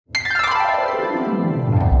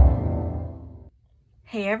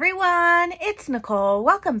Hey everyone, it's Nicole.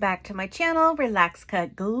 Welcome back to my channel,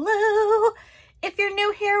 Relax.Cut.Glue. If you're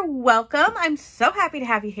new here, welcome. I'm so happy to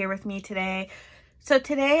have you here with me today. So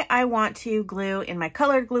today I want to glue in my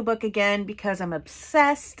colored glue book again because I'm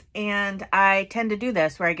obsessed, and I tend to do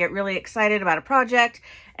this where I get really excited about a project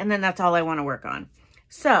and then that's all I want to work on.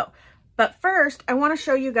 But first I want to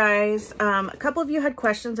show you guys, a couple of you had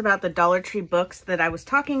questions about the Dollar Tree books that I was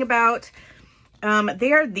talking about.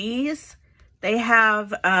 They are these. They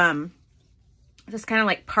have this kind of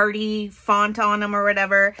like party font on them or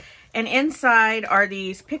whatever. And inside are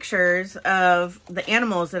these pictures of the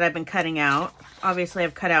animals that I've been cutting out. Obviously,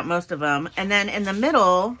 I've cut out most of them. And then in the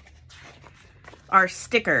middle are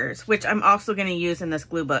stickers, which I'm also going to use in this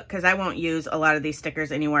glue book because I won't use a lot of these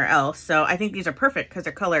stickers anywhere else. So I think these are perfect because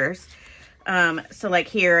they're colors. So like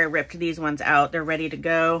here, I ripped these ones out. They're ready to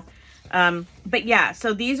go. But yeah,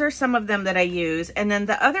 so these are some of them that I use. And then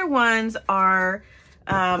the other ones are,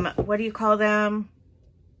 what do you call them?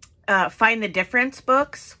 Find the difference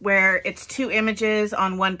books, where it's two images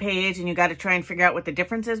on one page and you got to try and figure out what the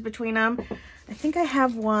difference is between them. I think I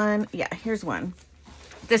have one. Yeah, here's one.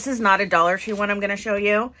 This is not a Dollar Tree one I'm going to show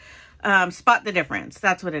you. Spot the difference.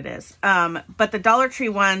 That's what it is. But the Dollar Tree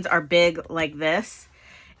ones are big like this.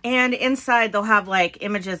 And inside they'll have like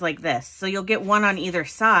images like this. So you'll get one on either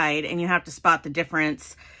side and you have to spot the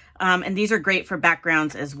difference. And these are great for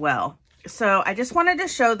backgrounds as well. So I just wanted to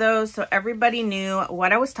show those so everybody knew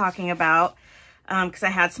what I was talking about, because I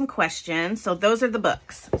had some questions. So those are the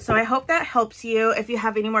books. So I hope that helps you. If you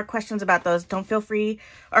have any more questions about those, do feel free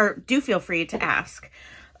to ask.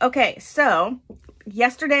 Okay, so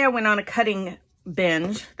yesterday I went on a cutting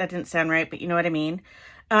binge. That didn't sound right, but you know what I mean.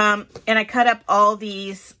 And I cut up all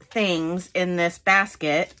these things in this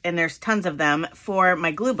basket, and there's tons of them for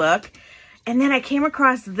my glue book. And then I came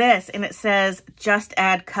across this, and it says, just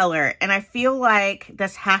add color. And I feel like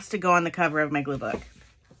this has to go on the cover of my glue book.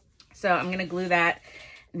 So I'm going to glue that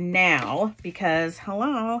now because,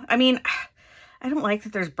 hello. I mean, I don't like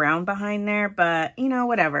that there's brown behind there, but you know,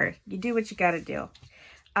 whatever. You do what you got to do.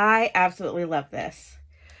 I absolutely love this.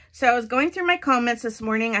 So I was going through my comments this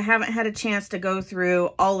morning. I haven't had a chance to go through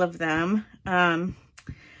all of them,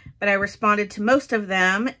 but I responded to most of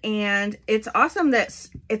them, and it's awesome that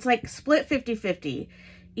it's like split 50-50.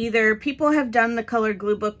 Either people have done the colored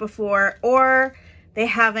glue book before, or they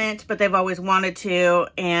haven't, but they've always wanted to,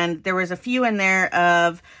 and there was a few in there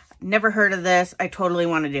of, never heard of this, I totally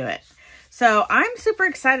want to do it. So I'm super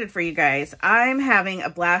excited for you guys. I'm having a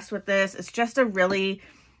blast with this. It's just a really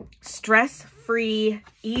stress-free,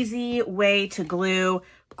 easy way to glue.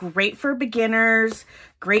 Great for beginners,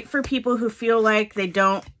 great for people who feel like they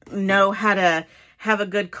don't know how to have a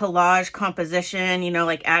good collage composition, you know,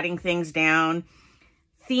 like adding things down.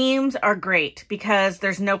 Themes are great because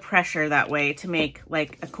there's no pressure that way to make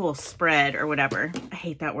like a cool spread or whatever. I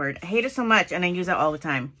hate that word. I hate it so much, and I use it all the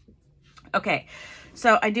time. Okay,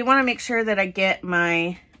 so I do want to make sure that I get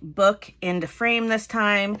my book into frame this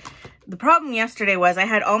time. The problem yesterday was I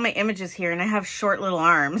had all my images here and I have short little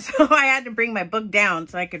arms, so I had to bring my book down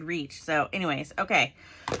so I could reach. So anyways, okay.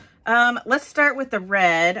 Let's start with the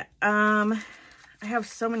red. I have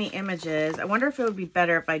so many images. I wonder if it would be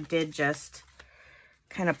better if I did just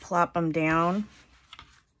kind of plop them down,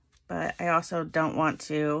 but I also don't want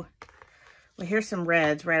to. Well, here's some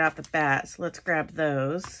reds right off the bat, so let's grab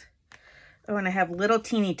those. Oh, and I have little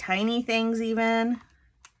teeny tiny things even.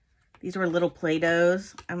 These were little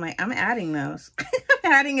Play-Dohs. I'm adding those.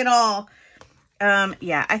 I'm adding it all.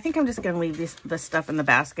 Yeah, I think I'm just going to leave this stuff in the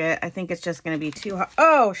basket. I think it's just going to be too hard.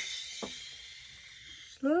 Oh,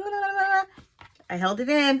 I held it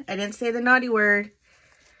in. I didn't say the naughty word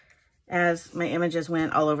as my images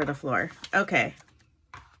went all over the floor. Okay.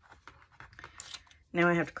 Now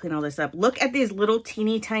I have to clean all this up. Look at these little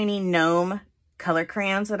teeny tiny gnome color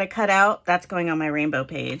crayons that I cut out. That's going on my rainbow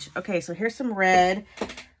page. Okay, so here's some red.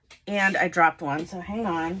 And I dropped one, so hang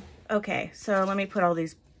on. Okay, so let me put all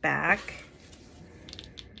these back.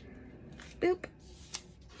 Boop.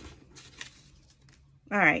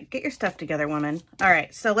 All right, get your stuff together, woman. All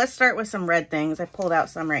right, so let's start with some red things. I pulled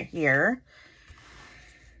out some right here.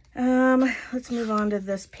 Let's move on to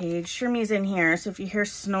this page. Shermie's in here, so if you hear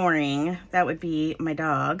snoring, that would be my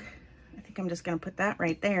dog. I think I'm just gonna put that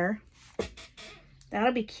right there.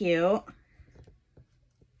 That'll be cute.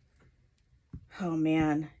 Oh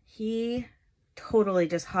man, he totally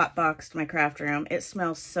just hotboxed my craft room. It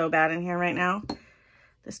smells so bad in here right now.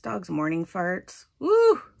 This dog's morning farts.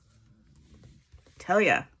 Woo! Tell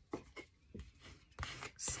ya.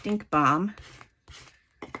 Stink bomb.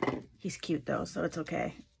 He's cute though, so it's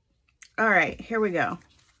okay. All right, here we go.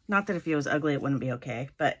 Not that if he was ugly, it wouldn't be okay,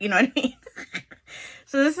 but you know what I mean?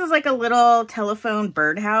 So this is like a little telephone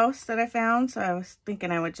birdhouse that I found. So I was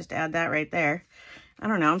thinking I would just add that right there. I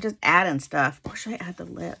don't know. I'm just adding stuff. Or should I add the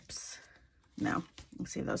lips? No.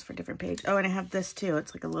 Let's save those for a different page. Oh, and I have this too.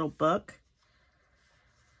 It's like a little book.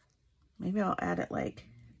 Maybe I'll add it like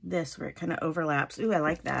this where it kind of overlaps. Ooh, I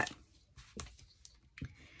like that.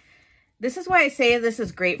 This is why I say this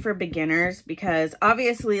is great for beginners, because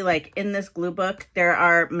obviously, like in this glue book, there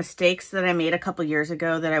are mistakes that I made a couple years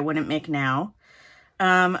ago that I wouldn't make now.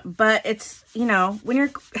 But it's, you know,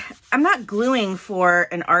 I'm not gluing for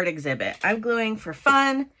an art exhibit. I'm gluing for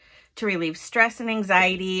fun, to relieve stress and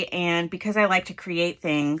anxiety, and because I like to create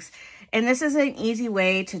things. And this is an easy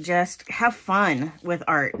way to just have fun with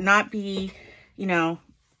art, not be, you know,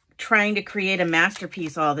 trying to create a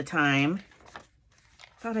masterpiece all the time.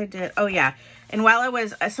 Thought I did. Oh yeah. And while I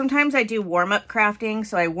was, sometimes I do warm-up crafting,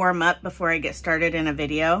 so I warm up before I get started in a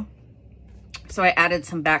video. So I added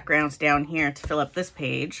some backgrounds down here to fill up this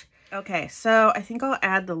page. Okay, so I think I'll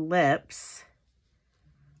add the lips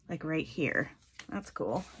like right here. That's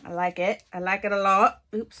cool. I like it. I like it a lot.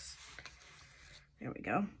 Oops. There we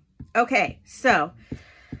go. Okay, so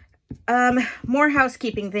more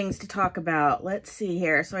housekeeping things to talk about. Let's see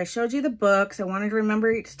here. So I showed you the books. I wanted to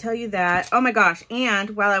remember to tell you that. Oh my gosh.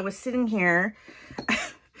 And while I was sitting here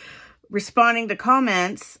responding to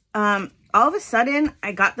comments, all of a sudden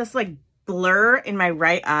I got this like blur in my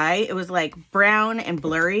right eye. It was like brown and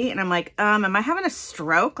blurry. And I'm like, am I having a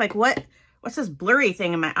stroke? Like what's this blurry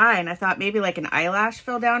thing in my eye? And I thought maybe like an eyelash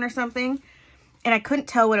fell down or something. And I couldn't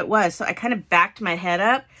tell what it was. So I kind of backed my head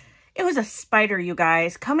up. It was a spider, you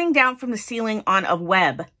guys, coming down from the ceiling on a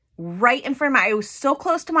web right in front of my eye. It was so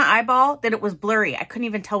close to my eyeball that it was blurry. I couldn't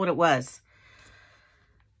even tell what it was.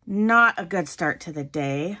 Not a good start to the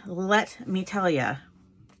day. Let me tell you.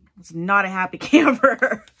 It's not a happy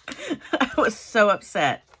camper. I was so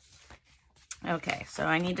upset. Okay, so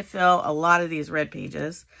I need to fill a lot of these red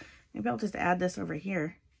pages. Maybe I'll just add this over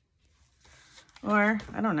here. Or,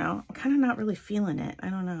 I don't know. I'm kind of not really feeling it. I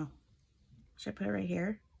don't know. Should I put it right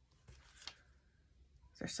here?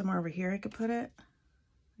 Is there somewhere over here I could put it?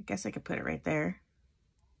 I guess I could put it right there.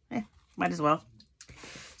 Might as well.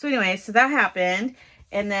 So anyway, so that happened.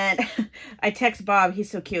 And then I text Bob.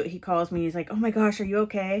 He's so cute. He calls me. He's like, oh my gosh, are you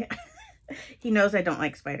okay? He knows I don't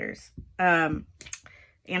like spiders. And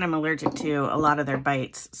I'm allergic to a lot of their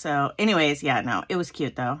bites. So anyways, yeah, no, it was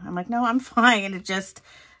cute though. I'm like, no, I'm fine. And it's just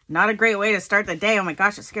not a great way to start the day. Oh my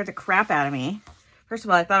gosh, it scared the crap out of me. First of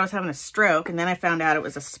all, I thought I was having a stroke. And then I found out it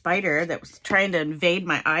was a spider that was trying to invade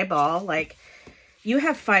my eyeball. Like, you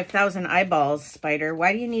have 5,000 eyeballs, spider.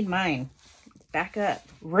 Why do you need mine? Back up.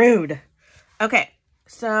 Rude. Okay.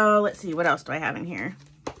 So let's see. What else do I have in here?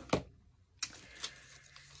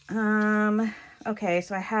 Okay.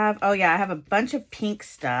 So I have, oh yeah, I have a bunch of pink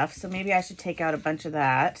stuff. So maybe I should take out a bunch of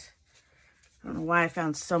that. I don't know why I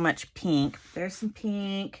found so much pink. There's some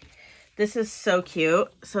pink. This is so cute.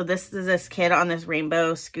 So this is this kid on this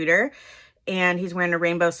rainbow scooter, and he's wearing a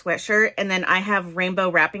rainbow sweatshirt. And then I have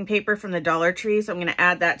rainbow wrapping paper from the Dollar Tree. So I'm going to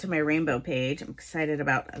add that to my rainbow page. I'm excited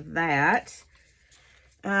about that.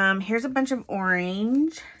 Here's a bunch of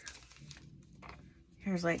orange.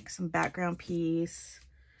 Here's like some background piece.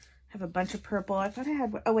 I have a bunch of purple. I thought I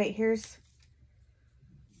had, oh wait, here's,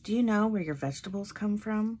 do you know where your vegetables come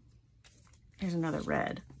from? Here's another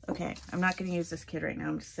red. Okay, I'm not going to use this kid right now.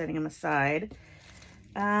 I'm just setting him aside.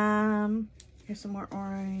 Here's some more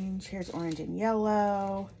orange. Here's orange and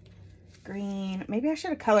yellow, green. Maybe I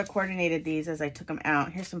should have color coordinated these as I took them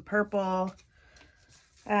out. Here's some purple.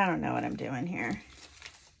 I don't know what I'm doing here.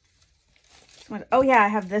 Oh yeah, I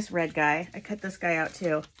have this red guy. I cut this guy out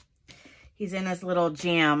too. He's in his little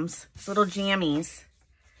jams, his little jammies.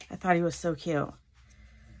 I thought he was so cute.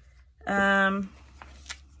 I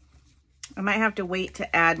might have to wait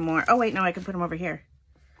to add more. Oh wait, no, I can put him over here.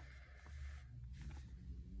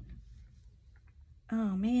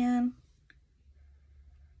 Oh man.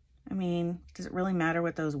 I mean, does it really matter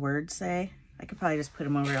what those words say? I could probably just put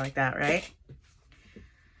him over like that, right?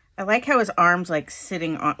 I like how his arm's like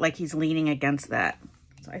sitting on, like he's leaning against that.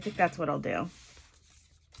 So I think that's what I'll do.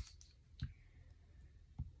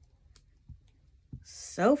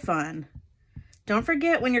 So fun. Don't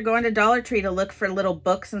forget when you're going to Dollar Tree to look for little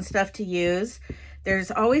books and stuff to use.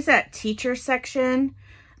 There's always that teacher section.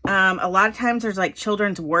 A lot of times there's like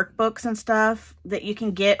children's workbooks and stuff that you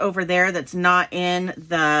can get over there that's not in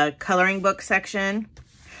the coloring book section.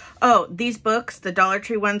 Oh, these books, the Dollar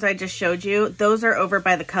Tree ones I just showed you, those are over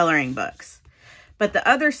by the coloring books. But the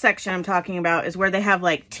other section I'm talking about is where they have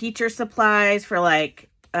like teacher supplies for like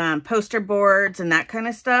poster boards and that kind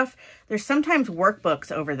of stuff. There's sometimes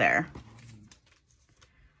workbooks over there.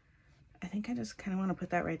 I think I just kind of want to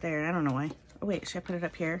put that right there. I don't know why. Oh wait, should I put it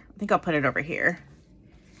up here? I think I'll put it over here.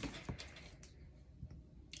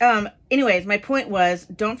 Anyways, my point was,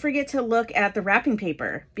 don't forget to look at the wrapping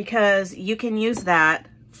paper, because you can use that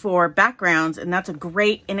for backgrounds, and that's a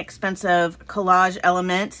great inexpensive collage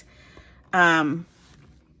element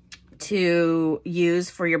to use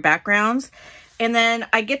for your backgrounds. And then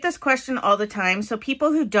I get this question all the time. So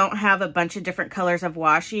people who don't have a bunch of different colors of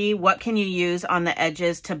washi, what can you use on the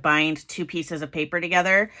edges to bind two pieces of paper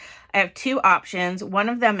together? I have two options. One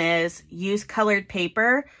of them is use colored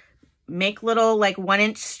paper, make little like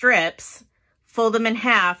 1-inch strips, fold them in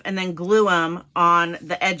half, and then glue them on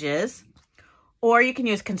the edges. Or you can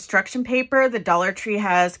use construction paper. The Dollar Tree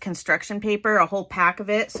has construction paper, a whole pack of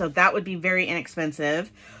it. So that would be very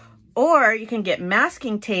inexpensive. Or you can get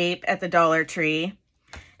masking tape at the Dollar Tree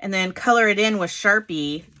and then color it in with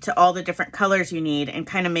Sharpie to all the different colors you need and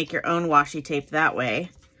kind of make your own washi tape that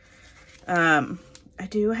way. I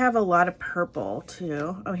do have a lot of purple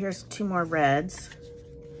too. Oh, here's 2 more reds.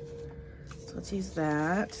 So let's use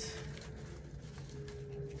that.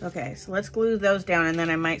 Okay, so let's glue those down, and then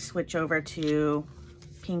I might switch over to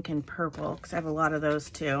pink and purple because I have a lot of those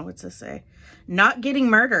too. What's this say? Not Getting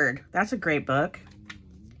Murdered. That's a great book.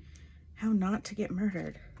 How not to get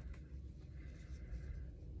murdered.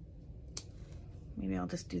 Maybe I'll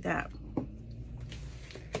just do that.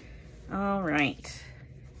 All right.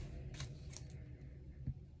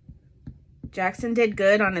 Jackson did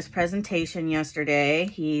good on his presentation yesterday.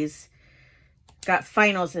 He's got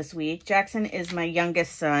finals this week. Jackson is my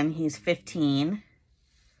youngest son. He's 15.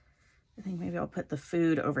 I think maybe I'll put the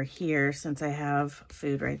food over here since I have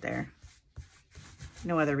food right there.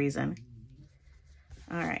 No other reason.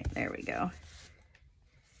 All right, there we go.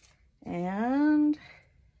 And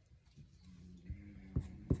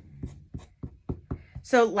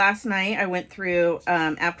so last night I went through,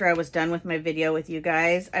 after I was done with my video with you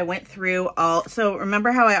guys, I went through all, so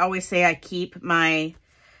remember how I always say I keep my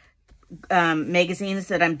magazines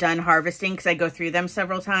that I'm done harvesting because I go through them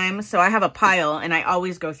several times. So I have a pile and I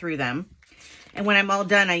always go through them. And when I'm all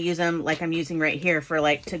done, I use them like I'm using right here for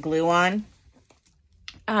like to glue on.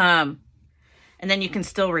 And then you can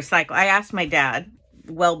still recycle. I asked my dad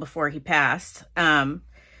well before he passed,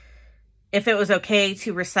 if it was okay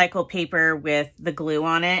to recycle paper with the glue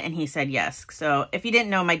on it. And he said yes. So if you didn't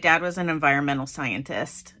know, my dad was an environmental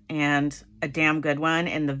scientist and a damn good one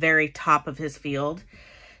in the very top of his field.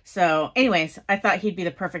 So anyways, I thought he'd be the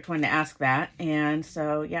perfect one to ask that. And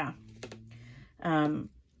so, yeah.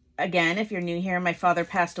 Again, if you're new here, my father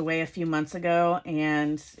passed away a few months ago,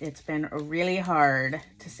 and it's been really hard,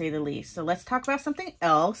 to say the least. So let's talk about something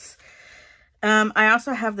else. I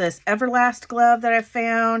also have this Everlast glove that I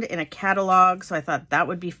found in a catalog, so I thought that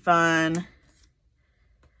would be fun.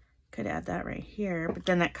 Could add that right here, but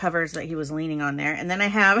then that covers that he was leaning on there. And then I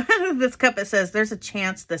have this cup that says, "There's a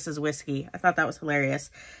chance this is whiskey." I thought that was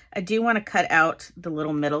hilarious. I do want to cut out the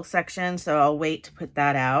little middle section, so I'll wait to put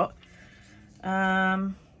that out.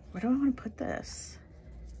 Where do I want to put this?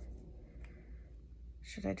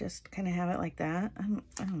 Should I just kind of have it like that? I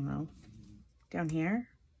don't know. Down here?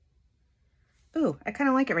 Ooh, I kind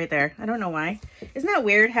of like it right there. I don't know why. Isn't that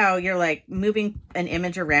weird how you're like moving an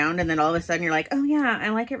image around and then all of a sudden you're like, oh yeah, I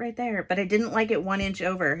like it right there. But I didn't like it 1 inch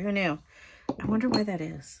over. Who knew? I wonder why that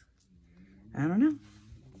is. I don't know.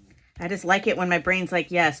 I just like it when my brain's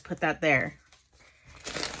like, yes, put that there.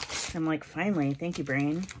 I'm like, finally, thank you,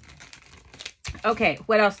 brain. Okay,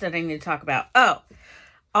 what else did I need to talk about? Oh,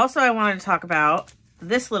 also I wanted to talk about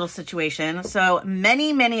this little situation. So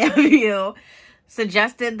many of you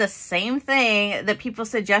suggested the same thing that people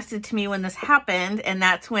suggested to me when this happened, and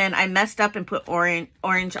that's when I messed up and put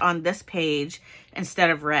orange on this page instead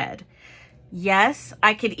of red. Yes,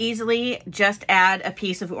 I could easily just add a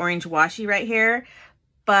piece of orange washi right here,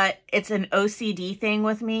 but it's an OCD thing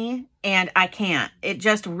with me, and I can't. It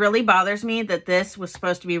just really bothers me that this was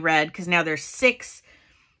supposed to be red, because now there's 6,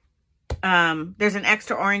 there's an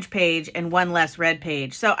extra orange page and 1 less red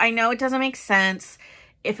page. So I know it doesn't make sense.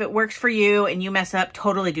 If it works for you and you mess up,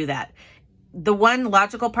 totally do that. The one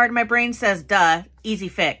logical part of my brain says, duh, easy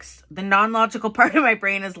fix. The non-logical part of my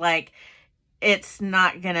brain is like, it's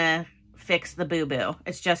not gonna fix the boo-boo.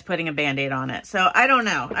 It's just putting a Band-Aid on it. So I don't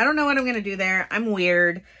know. I don't know what I'm gonna do there. I'm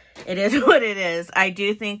weird. It is what it is. I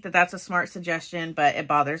do think that that's a smart suggestion, but it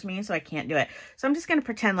bothers me, so I can't do it. So I'm just gonna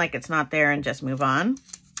pretend like it's not there and just move on.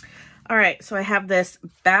 All right, so I have this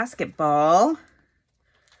basketball.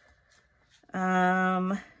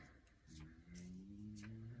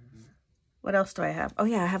 What else do I have? Oh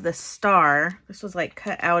yeah, I have this star. This was like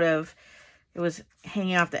cut out of, it was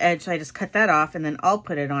hanging off the edge, so I just cut that off and then I'll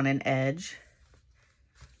put it on an edge.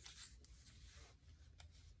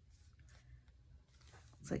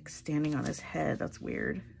 It's like standing on his head. That's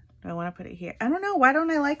weird. Do I want to put it here? I don't know. Why don't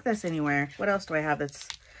I like this anywhere? What else do I have that's...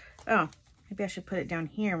 Oh, maybe I should put it down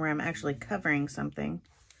here where I'm actually covering something.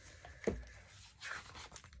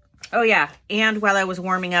 Oh yeah, and while I was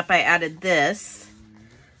warming up, I added this.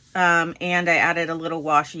 And I added a little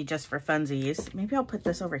washi just for funsies. Maybe I'll put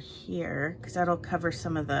this over here because that'll cover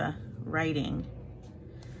some of the writing.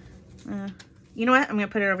 You know what? I'm going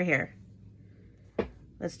to put it over here.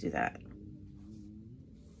 Let's do that.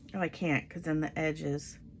 Oh, I can't because then the edge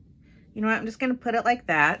is... You know what? I'm just going to put it like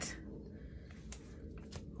that.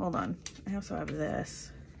 Hold on. I also have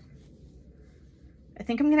this. I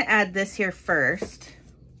think I'm going to add this here first.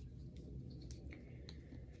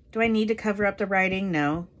 Do I need to cover up the writing?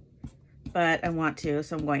 No. But I want to,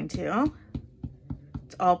 so I'm going to.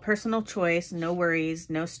 It's all personal choice. No worries.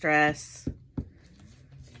 No stress.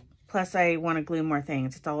 Plus, I want to glue more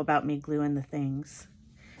things. It's all about me gluing the things.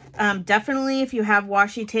 Definitely, if you have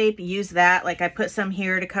washi tape, use that. Like, I put some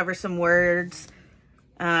here to cover some words.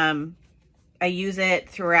 I use it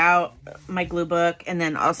throughout my glue book, and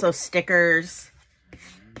then also stickers,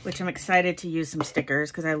 which I'm excited to use some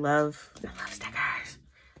stickers because I love stickers.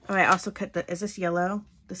 Oh, I also cut the, is this yellow?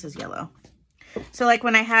 This is yellow. So like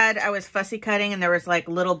when I was fussy cutting and there was like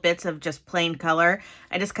little bits of just plain color,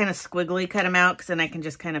 I just kind of squiggly cut them out because then I can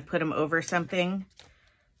just kind of put them over something,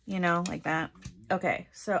 you know, like that. Okay,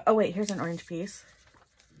 so, oh wait, here's an orange piece.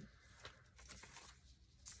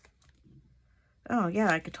 Oh yeah,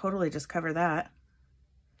 I could totally just cover that.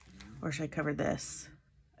 Or should I cover this?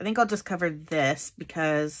 I think I'll just cover this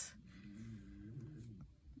because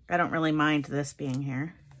I don't really mind this being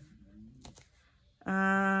here.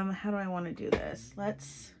 How do I want to do this?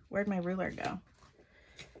 Where'd my ruler go?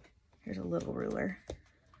 Here's a little ruler.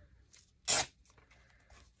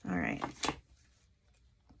 All right.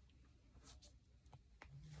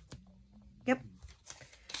 Yep.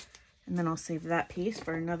 And then I'll save that piece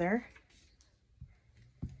for another.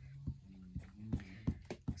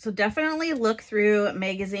 So definitely look through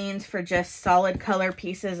magazines for just solid color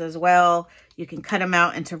pieces as well. You can cut them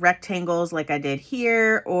out into rectangles like I did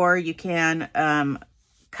here, or you can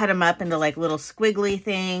cut them up into like little squiggly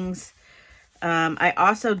things. I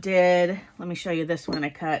also did, let me show you this one I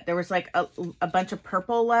cut. There was like a bunch of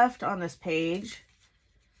purple left on this page.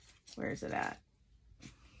 Where is it at?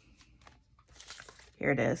 Here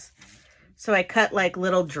it is. So I cut like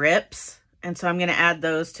little drips, and so I'm going to add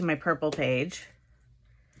those to my purple page.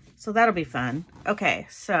 So that'll be fun. Okay,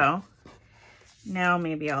 so now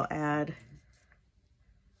maybe I'll add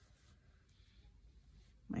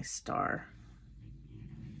my star.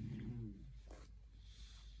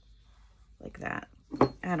 Like that.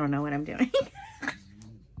 I don't know what I'm doing.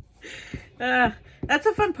 That's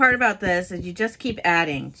the fun part about this is you just keep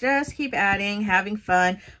adding. Just keep adding, having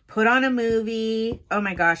fun. Put on a movie. Oh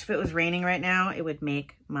my gosh, if it was raining right now, it would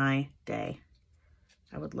make my day.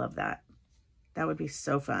 I would love that. That would be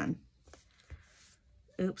so fun.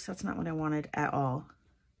 Oops, that's not what I wanted at all.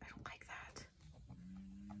 I don't like that.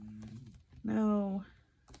 No.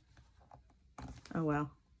 Oh well.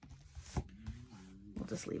 We'll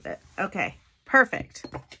just leave it. Okay, perfect.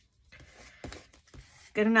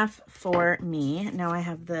 Good enough for me. Now I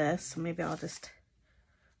have this, so maybe I'll just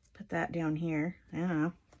put that down here. I don't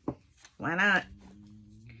know. Why not?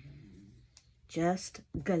 Just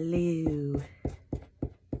glue.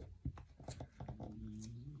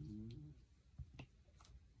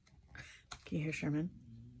 Can you hear Sherman?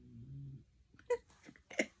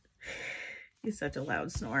 He's such a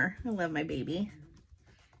loud snorer. I love my baby.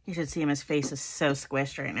 You should see him. His face is so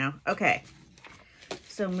squished right now. Okay.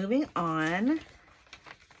 So moving on.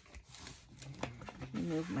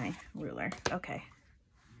 Move my ruler. Okay.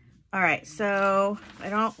 All right. So I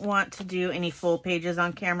don't want to do any full pages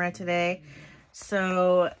on camera today.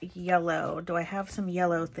 So yellow. Do I have some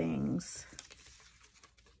yellow things?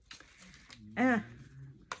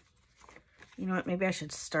 You know what? Maybe I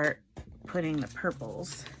should start putting the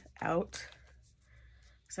purples out.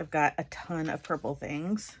 Because I've got a ton of purple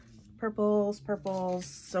things. Purples, purples,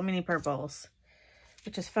 so many purples.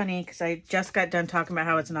 Which is funny because I just got done talking about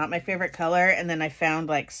how it's not my favorite color. And then I found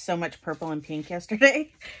like so much purple and pink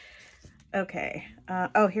yesterday. Okay.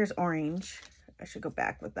 Oh, here's orange. I should go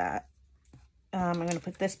back with that. I'm going to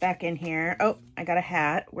put this back in here. Oh, I got a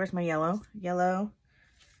hat. Where's my yellow? Yellow.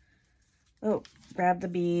 Oh, grab the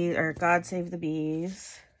bees, or God save the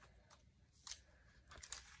bees.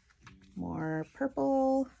 More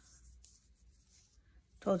purple.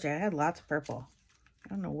 Told you I had lots of purple. I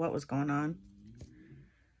don't know what was going on.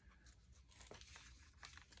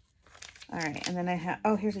 All right, and then I have,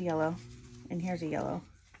 oh, here's a yellow, and here's a yellow.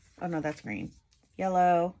 Oh no, that's green.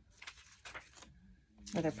 Yellow.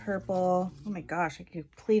 Another purple. Oh my gosh, I could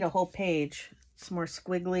complete a whole page. Some more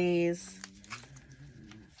squigglies.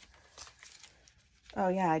 Oh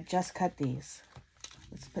yeah, I just cut these.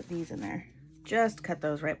 Let's put these in there. Just cut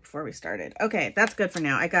those right before we started. Okay, that's good for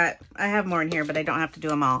now. I have more in here, but I don't have to do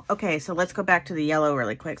them all. Okay, so let's go back to the yellow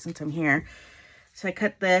really quick since I'm here. So I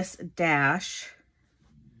cut this dash.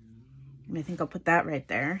 And I think I'll put that right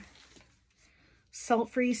there.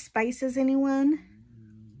 Salt-free spices, anyone?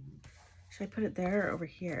 Should I put it there or over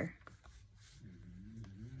here?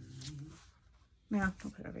 No, I'll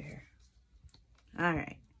put it over here. All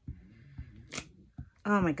right.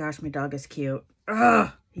 Oh my gosh, my dog is cute.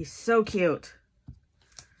 Ugh, he's so cute.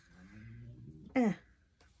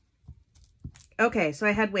 Okay, so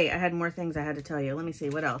I had more things I had to tell you. Let me see,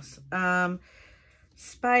 what else?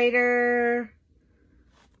 Spider.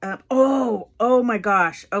 Oh my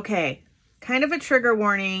gosh. Okay. Kind of a trigger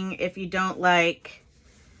warning if you don't like,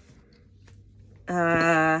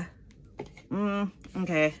 okay.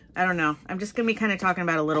 I don't know. I'm just going to be kind of talking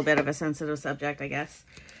about a little bit of a sensitive subject, I guess.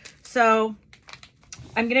 So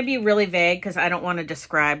I'm going to be really vague because I don't want to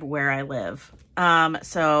describe where I live.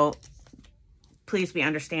 So please be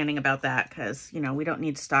understanding about that because, you know, we don't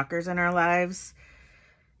need stalkers in our lives.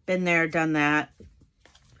 Been there, done that.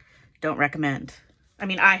 Don't recommend. I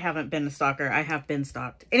mean, I haven't been a stalker. I have been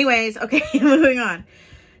stalked. Anyways, okay, moving on.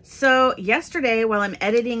 So yesterday while I'm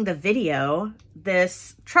editing the video,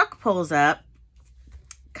 this truck pulls up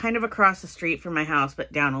kind of across the street from my house,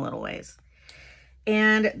 but down a little ways.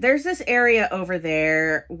 And there's this area over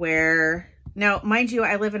there where, now, mind you,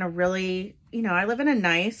 I live in a really, you know, I live in a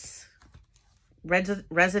nice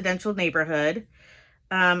residential neighborhood.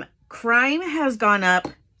 Crime has gone up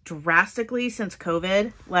drastically since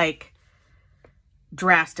COVID, like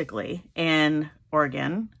drastically in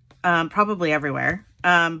Oregon, probably everywhere.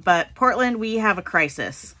 But Portland, we have a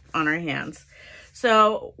crisis on our hands.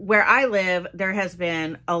 So where I live, there has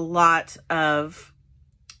been a lot of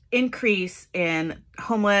increase in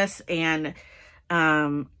homeless and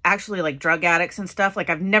actually like drug addicts and stuff. Like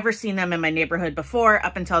I've never seen them in my neighborhood before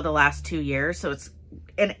up until the last 2 years. So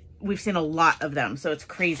and we've seen a lot of them. So it's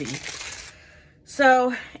crazy.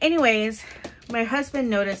 So anyways, my husband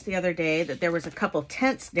noticed the other day that there was a couple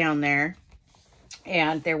tents down there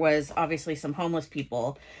and there was obviously some homeless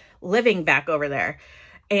people living back over there.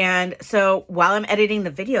 And so while I'm editing the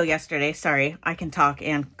video yesterday, sorry, I can talk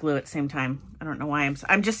and glue at the same time. I don't know why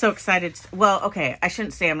I'm just so excited. Well, okay, I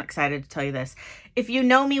shouldn't say I'm excited to tell you this. If you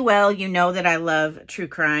know me well, you know that I love true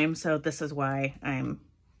crime. So this is why I'm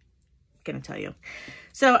going to tell you.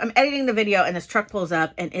 So I'm editing the video and this truck pulls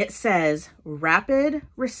up and it says rapid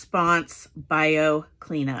response bio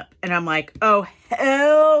cleanup. And I'm like, oh,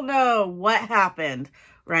 hell no. What happened?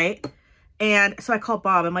 Right? And so I called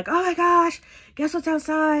Bob. I'm like, oh my gosh, guess what's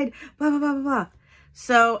outside? Blah, blah, blah, blah, blah.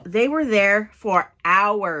 So they were there for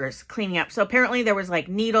hours cleaning up. So apparently there was like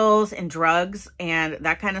needles and drugs and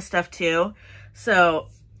that kind of stuff too. So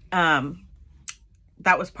that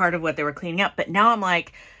was part of what they were cleaning up. But now I'm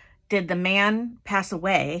like, did the man pass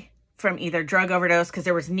away from either drug overdose because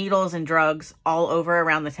there was needles and drugs all over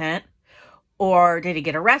around the tent? Or did he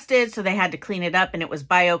get arrested? So they had to clean it up and it was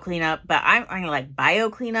bio cleanup. But I'm like,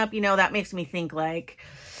 bio cleanup, you know, that makes me think like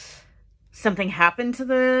something happened to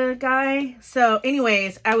the guy. So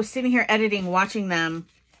anyways, I was sitting here editing, watching them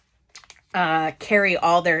carry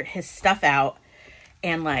all his stuff out.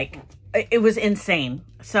 And like, it was insane.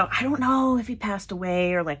 So I don't know if he passed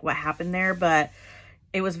away or like what happened there, but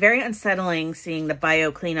it was very unsettling seeing the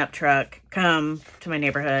bio cleanup truck come to my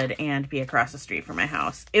neighborhood and be across the street from my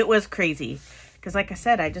house. It was crazy because like I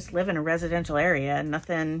said, I just live in a residential area,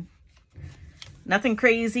 nothing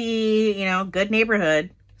crazy, you know, good neighborhood.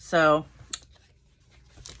 So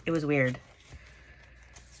it was weird.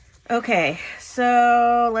 Okay,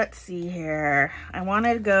 so let's see here. I want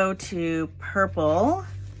to go to purple.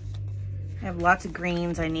 I have lots of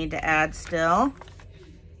greens I need to add still.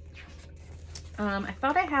 I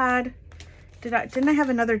thought I had, didn't I have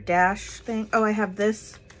another dash thing? Oh, I have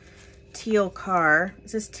this teal car.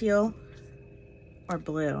 Is this teal or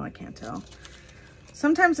blue? I can't tell.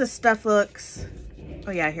 Sometimes this stuff looks,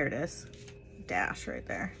 oh yeah, here it is. Dash right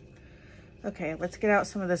there. Okay, let's get out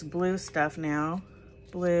some of this blue stuff now.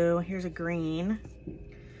 Blue, here's a green.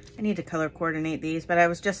 I need to color coordinate these, but I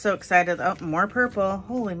was just so excited. Oh, more purple.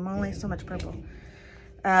 Holy moly, so much purple.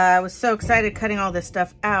 I was so excited cutting all this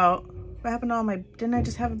stuff out. What happened to all my, didn't I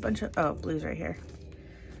just have a bunch of, oh, blue's right here.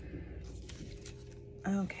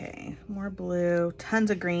 Okay, more blue,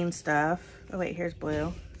 tons of green stuff. Oh wait, here's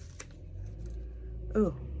blue.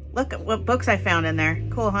 Ooh, look at what books I found in there.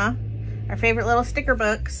 Cool, huh? Our favorite little sticker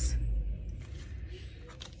books.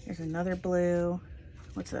 Here's another blue.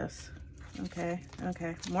 What's this? Okay,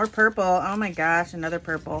 okay. More purple. Oh my gosh, another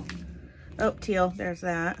purple. Oh, teal. There's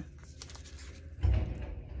that.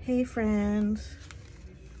 Hey, friends.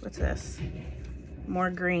 What's this? More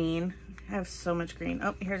green. I have so much green.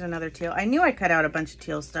 Oh, here's another teal. I knew I cut out a bunch of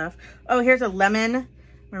teal stuff. Oh, here's a lemon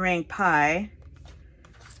meringue pie.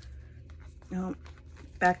 Oh,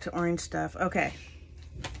 back to orange stuff. Okay.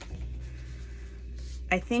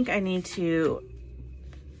 I think I need to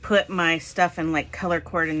put my stuff in like color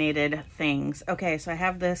coordinated things. Okay, so I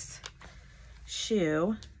have this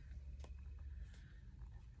shoe.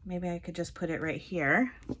 Maybe I could just put it right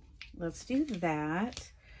here. Let's do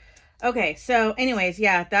that. Okay, so anyways,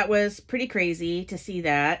 yeah, that was pretty crazy to see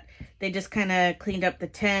that. They just kind of cleaned up the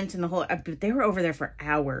tent and the whole, they were over there for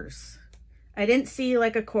hours. I didn't see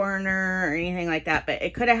like a coroner or anything like that, but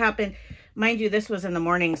it could have happened. Mind you, this was in the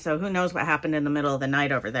morning, so who knows what happened in the middle of the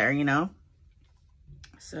night over there, you know?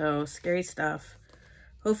 So scary stuff.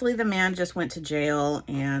 Hopefully the man just went to jail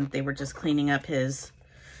and they were just cleaning up his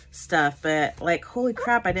stuff, but like, holy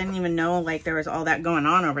crap, I didn't even know like there was all that going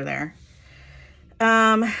on over there.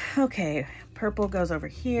 Okay, purple goes over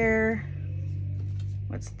here.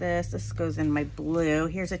 What's this? This goes in my blue.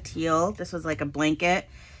 Here's a teal. This was like a blanket.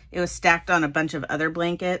 It was stacked on a bunch of other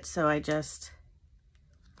blankets, so I just,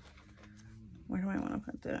 where do I want to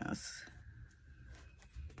put this?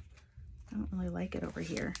 I don't really like it over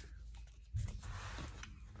here,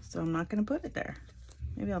 so I'm not going to put it there.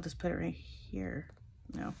 Maybe I'll just put it right here.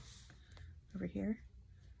 No, over here.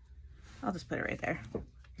 I'll just put it right there.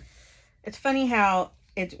 It's funny how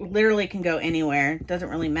it literally can go anywhere. It doesn't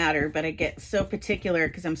really matter, but I get so particular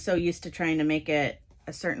because I'm so used to trying to make it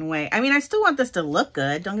a certain way. I mean, I still want this to look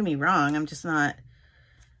good. Don't get me wrong. I'm just not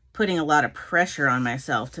putting a lot of pressure on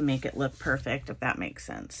myself to make it look perfect, if that makes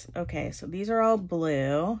sense. Okay, so these are all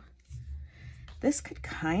blue. This could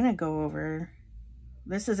kind of go over.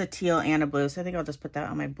 This is a teal and a blue, so I think I'll just put that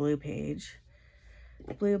on my blue page.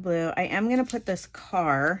 Blue, blue. I am going to put this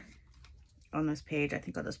car on this page. I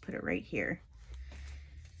think I'll just put it right here.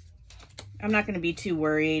 I'm not going to be too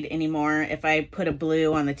worried anymore if I put a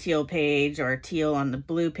blue on the teal page or a teal on the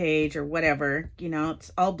blue page or whatever. You know, it's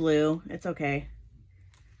all blue. It's okay.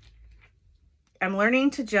 I'm learning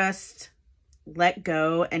to just let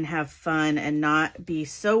go and have fun and not be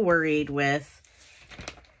so worried with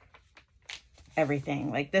everything.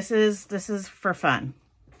 Like this is for fun.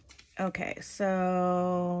 Okay,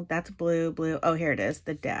 so that's blue, blue. Oh, here it is,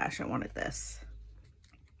 the dash. I wanted this.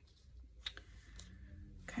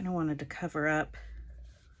 Kind of wanted to cover up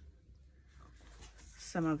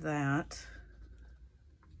some of that.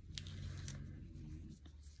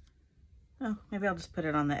 Oh, maybe I'll just put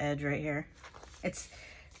it on the edge right here. It's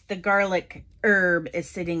the garlic herb is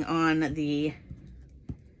sitting on the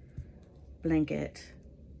blanket.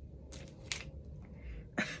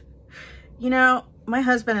 You know, my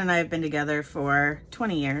husband and I have been together for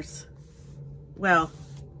 20 years. Well,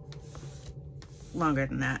 longer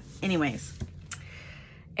than that. Anyways.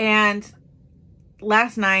 And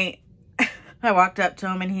last night, I walked up to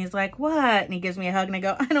him and he's like, what? And he gives me a hug and I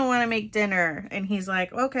go, I don't want to make dinner. And he's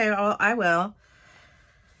like, okay, well, I will.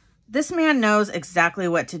 This man knows exactly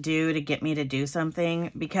what to do to get me to do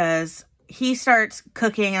something because he starts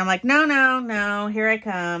cooking. I'm like, no, no, no, here I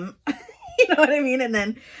come. You know what I mean? And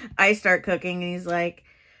then I start cooking and he's like,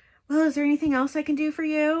 well, is there anything else I can do for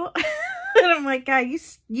you? And I'm like, God,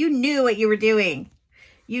 you knew what you were doing.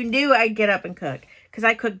 You knew I'd get up and cook because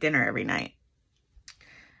I cook dinner every night.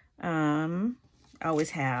 I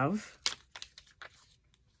always have.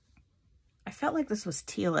 I felt like this was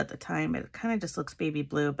teal at the time. It kind of just looks baby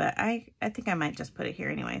blue, but I think I might just put it here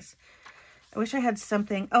anyways. I wish I had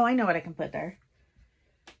something. Oh, I know what I can put there.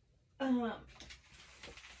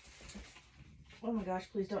 Oh my gosh,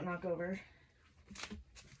 please don't knock over.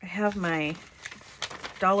 I have my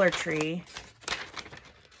Dollar Tree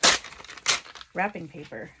wrapping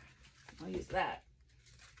paper. I'll use that.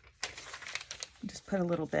 Just put a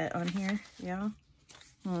little bit on here. Yeah.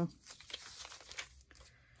 Oh,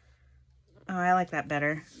 I like that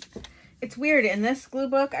better. It's weird. In this glue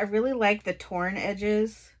book, I really like the torn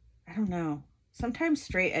edges. I don't know. Sometimes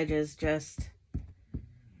straight edges just...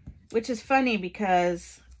 Which is funny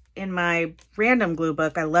because in my random glue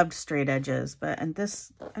book, I loved straight edges. But in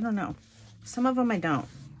this, I don't know. Some of them I don't.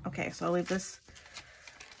 Okay, so I'll leave this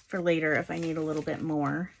for later if I need a little bit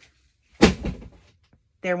more.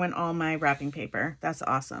 There went all my wrapping paper. That's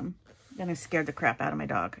awesome. Then I scared the crap out of my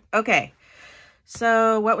dog. Okay.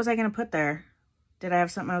 So what was I going to put there? Did I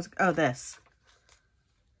have something I was... Oh, this.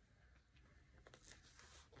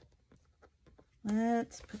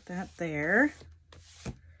 Let's put that there.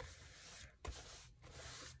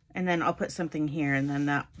 And then I'll put something here, and then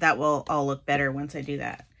that will all look better once I do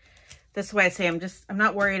that. This is why I say I'm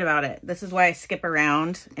not worried about it. This is why I skip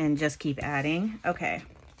around and just keep adding. Okay.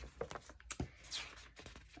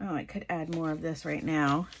 Oh, I could add more of this right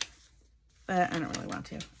now, but I don't really want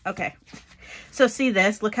to. Okay. So see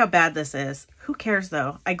this? Look how bad this is. Who cares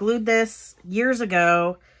though? I glued this years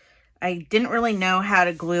ago. I didn't really know how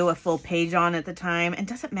to glue a full page on at the time. And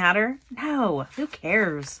does it matter? No. Who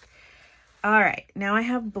cares? All right. Now I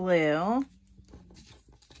have blue.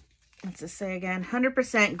 What's this say again?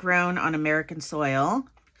 100% grown on American soil.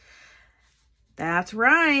 That's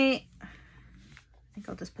right. I think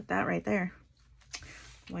I'll just put that right there.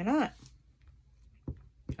 Why not?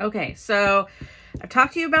 Okay, so I've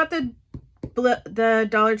talked to you about the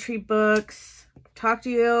Dollar Tree books. I've talked to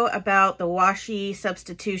you about the washi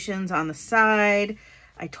substitutions on the side.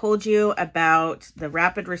 I told you about the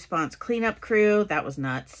rapid response cleanup crew. That was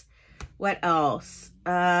nuts. What else?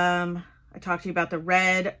 I talked to you about the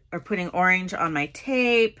red or putting orange on my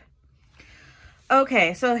tape.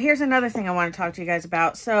 Okay, so here's another thing I want to talk to you guys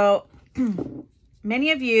about. So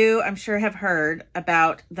many of you, I'm sure, have heard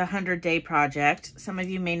about the 100-day project. Some of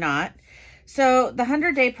you may not. So the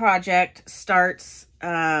 100-day project starts,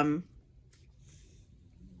 oh,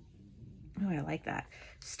 I like that.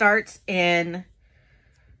 Starts in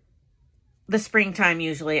the springtime,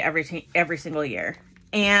 usually every single year.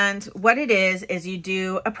 And what it is you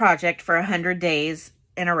do a project for 100 days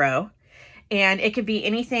in a row. And it could be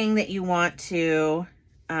anything that you want to,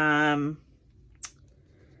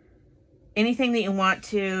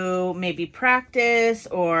 maybe practice,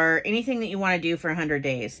 or anything that you want to do for 100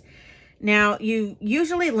 days. Now, you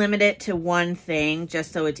usually limit it to one thing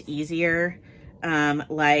just so it's easier. You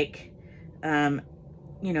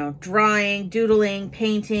know, drawing, doodling,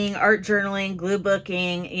 painting, art journaling, glue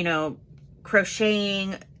booking,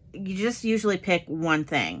 crocheting. You just usually pick one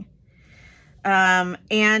thing.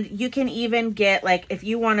 And you can even get, like, if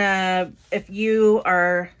you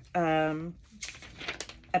are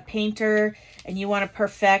a painter and you want to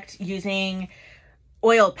perfect using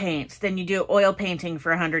oil paints, then you do oil painting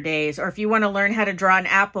for 100 days. Or if you want to learn how to draw an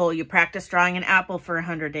apple, you practice drawing an apple for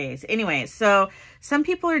 100 days. Anyways, so some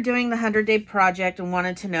people are doing the 100-day project and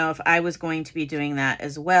wanted to know if I was going to be doing that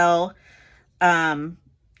as well.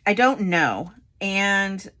 I don't know.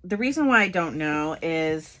 And the reason why I don't know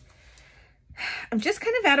is I'm just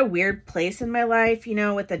kind of at a weird place in my life,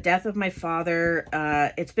 with the death of my father.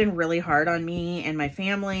 It's been really hard on me and my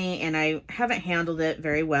family, and I haven't handled it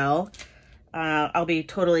very well. I'll be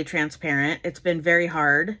totally transparent. It's been very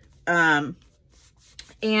hard. And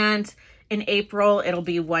in April, it'll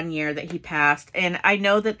be 1 year that he passed. And I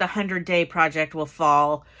know that the 100-day project will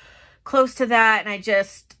fall close to that.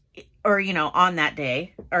 And on that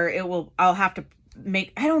day, or I'll have to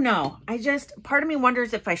I don't know. Part of me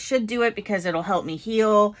wonders if I should do it because it'll help me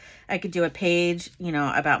heal. I could do a page,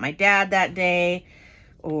 about my dad that day,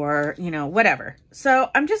 or, whatever. So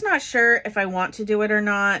I'm just not sure if I want to do it or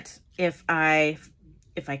not. If I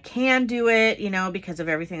can do it, because of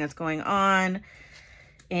everything that's going on.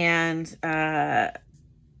 And,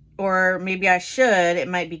 or maybe I should. It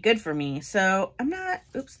might be good for me. So I'm not,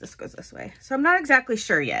 oops, this goes this way. So I'm not exactly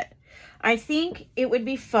sure yet. I think it would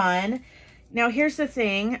be fun. Now, here's the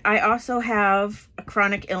thing. I also have a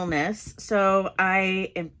chronic illness. So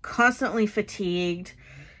I am constantly fatigued,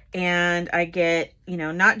 and I get,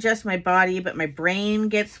 not just my body, but my brain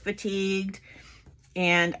gets fatigued.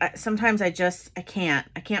 And sometimes I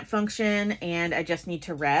can't function, and I just need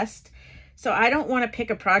to rest. So I don't want to pick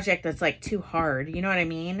a project that's like too hard. You know what I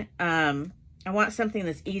mean? I want something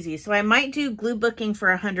that's easy. So I might do glue booking for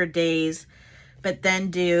 100 days, but then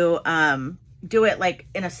do it like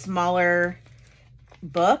in a smaller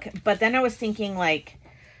book. But then I was thinking, like,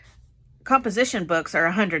 composition books are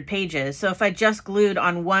 100 pages. So if I just glued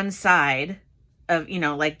on one side of,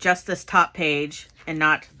 like just this top page and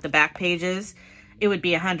not the back pages, it would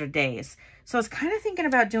be 100 days. So I was kind of thinking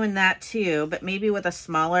about doing that too, but maybe with a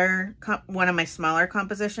one of my smaller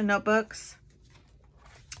composition notebooks.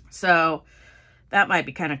 So that might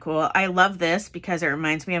be kind of cool. I love this because it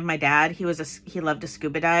reminds me of my dad. He loved to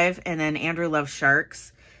scuba dive, and then Andrew loves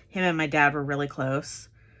sharks. Him and my dad were really close.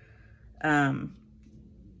 So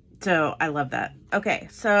I love that. Okay,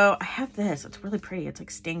 so I have this. It's really pretty. It's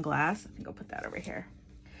like stained glass. I think I'll put that over here.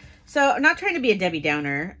 So I'm not trying to be a Debbie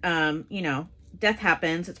Downer. Death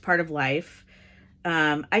happens. It's part of life.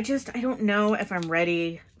 I don't know if I'm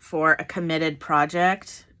ready for a committed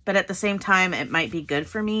project, but at the same time, it might be good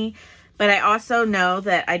for me. But I also know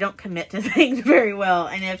that I don't commit to things very well.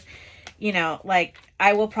 And if,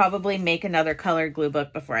 I will probably make another colored glue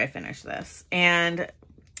book before I finish this. And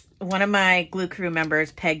one of my glue crew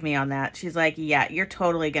members pegged me on that. She's like, yeah, you're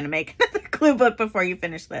totally going to make another glue book before you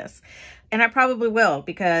finish this. And I probably will,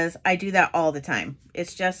 because I do that all the time.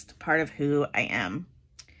 It's just part of who I am.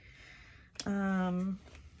 I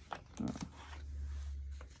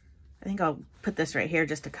think I'll put this right here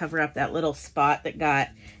just to cover up that little spot that got,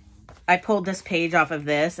 I pulled this page off of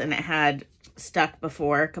this and it had stuck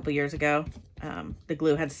before a couple years ago. The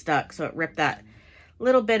glue had stuck, so it ripped that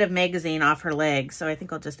little bit of magazine off her leg. So I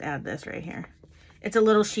think I'll just add this right here. It's a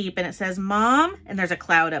little sheep and it says Mom, and there's a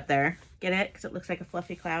cloud up there. Get it? Because it looks like a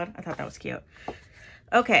fluffy cloud. I thought that was cute.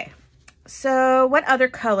 Okay, so what other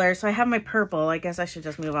color? So I have my purple. I guess I should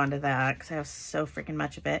just move on to that because I have so freaking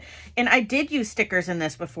much of it. And I did use stickers in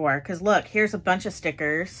this before, because look, here's a bunch of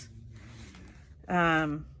stickers.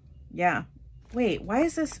 Yeah. Wait, why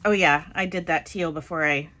is this? Oh yeah, I did that teal before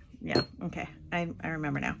yeah, okay. I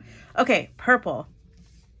remember now. Okay, purple.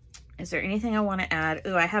 Is there anything I want to add?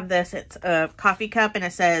 Ooh, I have this. It's a coffee cup and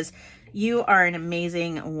it says, "You are an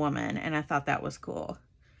amazing woman." And I thought that was cool.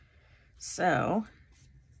 So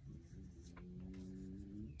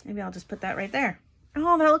maybe I'll just put that right there.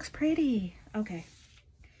 Oh, that looks pretty. Okay.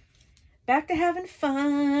 Back to having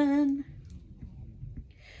fun.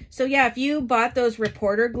 So yeah, if you bought those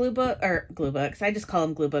reporter glue books, I just call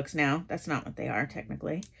them glue books now. That's not what they are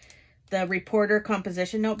technically. The reporter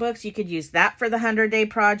composition notebooks, you could use that for the 100-day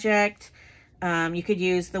project. You could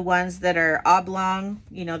use the ones that are oblong,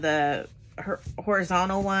 you know, the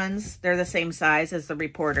horizontal ones. They're the same size as the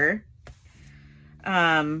reporter.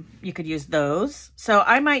 You could use those. So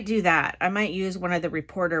I might do that. I might use one of the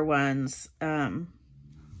reporter ones and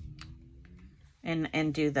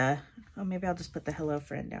do the, oh, maybe I'll just put the hello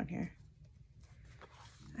friend down here.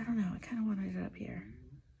 I don't know. I kind of wanted it up here.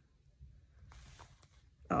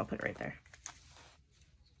 Oh, I'll put it right there.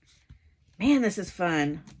 Man, this is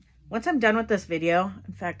fun. Once I'm done with this video,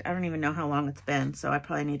 in fact, I don't even know how long it's been, so I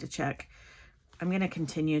probably need to check. I'm going to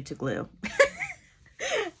continue to glue.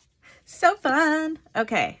 So fun.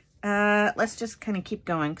 Okay, let's just kind of keep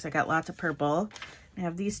going because I got lots of purple. I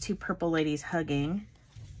have these two purple ladies hugging.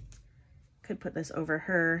 Could put this over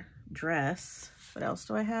her dress. What else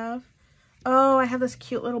do I have? Oh, I have this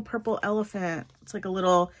cute little purple elephant. It's like a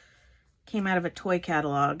little, came out of a toy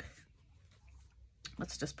catalog.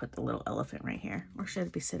 Let's just put the little elephant right here. Or should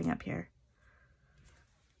it be sitting up here?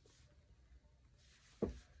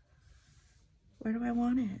 Where do I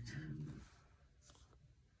want it?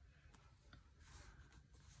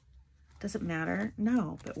 Does it matter?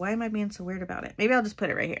 No, but why am I being so weird about it? Maybe I'll just put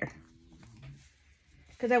it right here.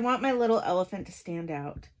 Because I want my little elephant to stand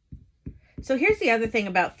out. So here's the other thing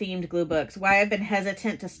about themed glue books. Why I've been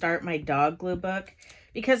hesitant to start my dog glue book.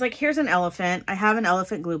 Because like here's an elephant. I have an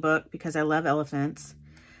elephant glue book because I love elephants.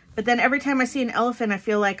 But then every time I see an elephant, I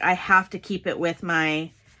feel like I have to keep it with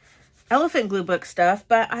my elephant glue book stuff.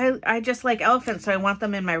 But I just like elephants, so I want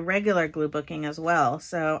them in my regular glue booking as well.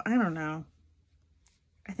 So I don't know.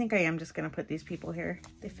 I think I am just going to put these people here.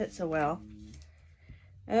 They fit so well.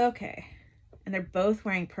 Okay. And they're both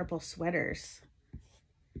wearing purple sweaters.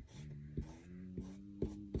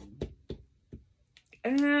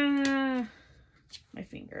 My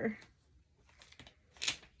finger.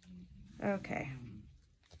 Okay.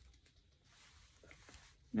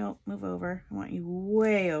 Nope, move over. I want you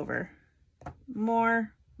way over.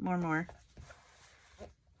 More.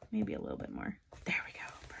 Maybe a little bit more. There we go.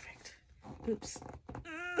 Perfect. Oops.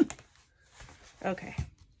 Okay.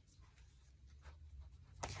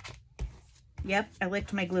 Yep, I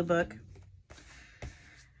licked my glue book.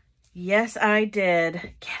 Yes, I did.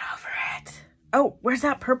 Get over it. Oh, where's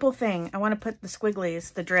that purple thing? I want to put the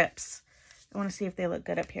squigglies, the drips. I want to see if they look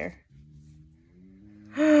good up here.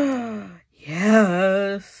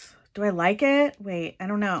 Yes. Do I like it? Wait, I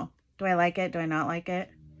don't know. Do I like it? Do I not like it?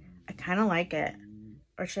 I kind of like it.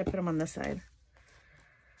 Or should I put them on this side?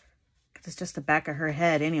 Because it's just the back of her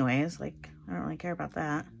head anyways. Like, I don't really care about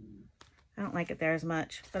that. I don't like it there as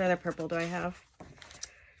much. What other purple do I have?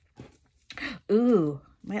 Ooh,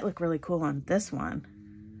 might look really cool on this one.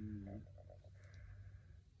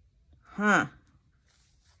 Huh.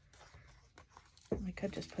 I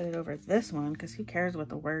could just put it over this one because who cares what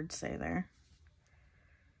the words say there.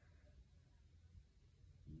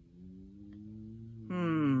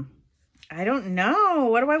 I don't know.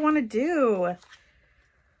 What do I want to do? I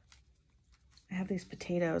have these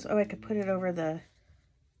potatoes. Oh, I could put it over the...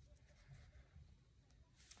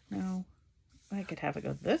 No. I could have it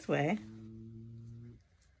go this way.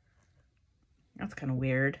 That's kind of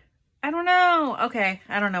weird. I don't know. Okay.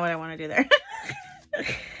 I don't know what I want to do there.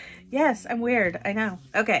 Yes, I'm weird. I know.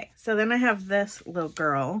 Okay. So then I have this little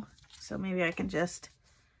girl. So maybe I can just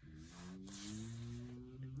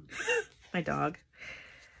My dog.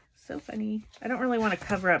 So funny. I don't really want to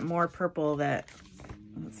cover up more purple that,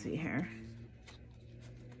 let's see here.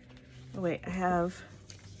 Oh wait, I have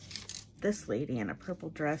this lady in a purple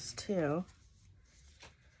dress too.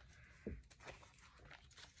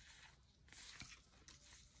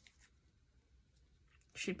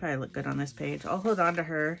 She'd probably look good on this page. I'll hold on to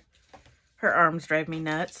her. Her arms drive me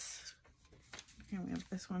nuts. Here we have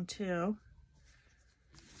this one too.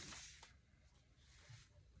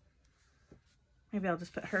 Maybe I'll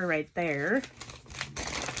just put her right there.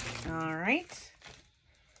 All right.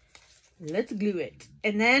 Let's glue it.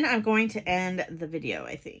 And then I'm going to end the video,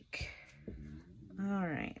 I think. All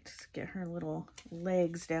right, let's get her little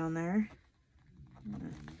legs down there. I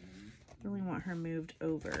really want her moved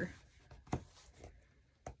over.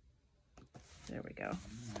 There we go.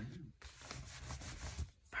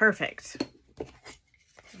 Perfect.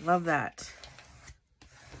 Love that.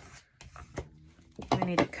 Do I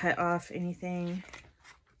need to cut off anything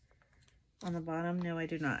on the bottom? No, I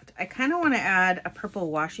do not. I kind of want to add a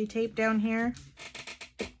purple washi tape down here.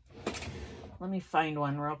 Let me find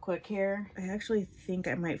one real quick here. I actually think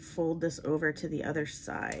I might fold this over to the other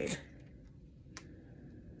side.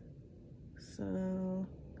 So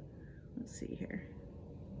let's see here.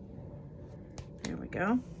 There we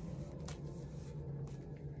go.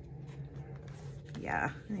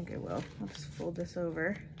 Yeah, I think I will. I'll just fold this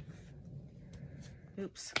over.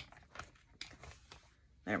 Oops.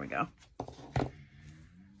 There we go.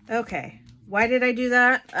 Okay. Why did I do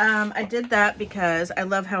that? I did that because I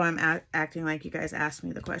love how I'm acting like you guys asked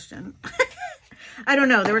me the question. I don't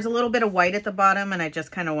know. There was a little bit of white at the bottom and I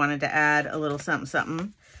just kind of wanted to add a little something,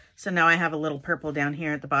 something. So now I have a little purple down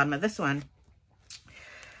here at the bottom of this one.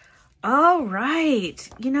 All right.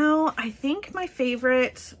 You know, I think my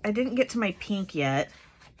favorite, I didn't get to my pink yet.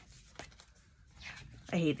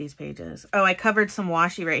 I hate these pages. Oh, I covered some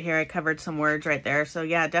washi right here. I covered some words right there. So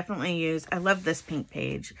yeah, definitely use, I love this pink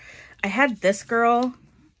page. I had this girl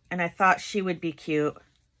and I thought she would be cute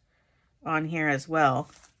on here as well.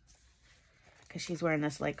 Because she's wearing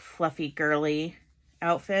this like fluffy girly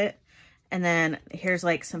outfit. And then here's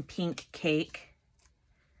like some pink cake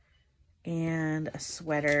and a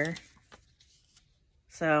sweater.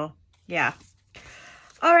 So yeah.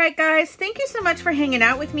 All right, guys, thank you so much for hanging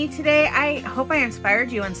out with me today. I hope I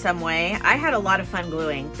inspired you in some way. I had a lot of fun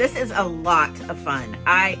gluing. This is a lot of fun.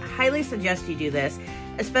 I highly suggest you do this,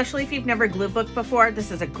 especially if you've never glue booked before.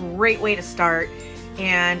 This is a great way to start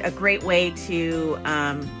and a great way to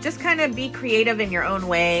just kind of be creative in your own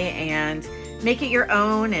way and make it your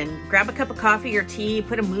own and grab a cup of coffee or tea,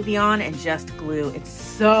 put a movie on and just glue. It's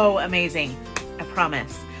so amazing, I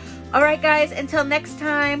promise. All right, guys, until next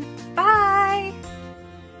time, bye.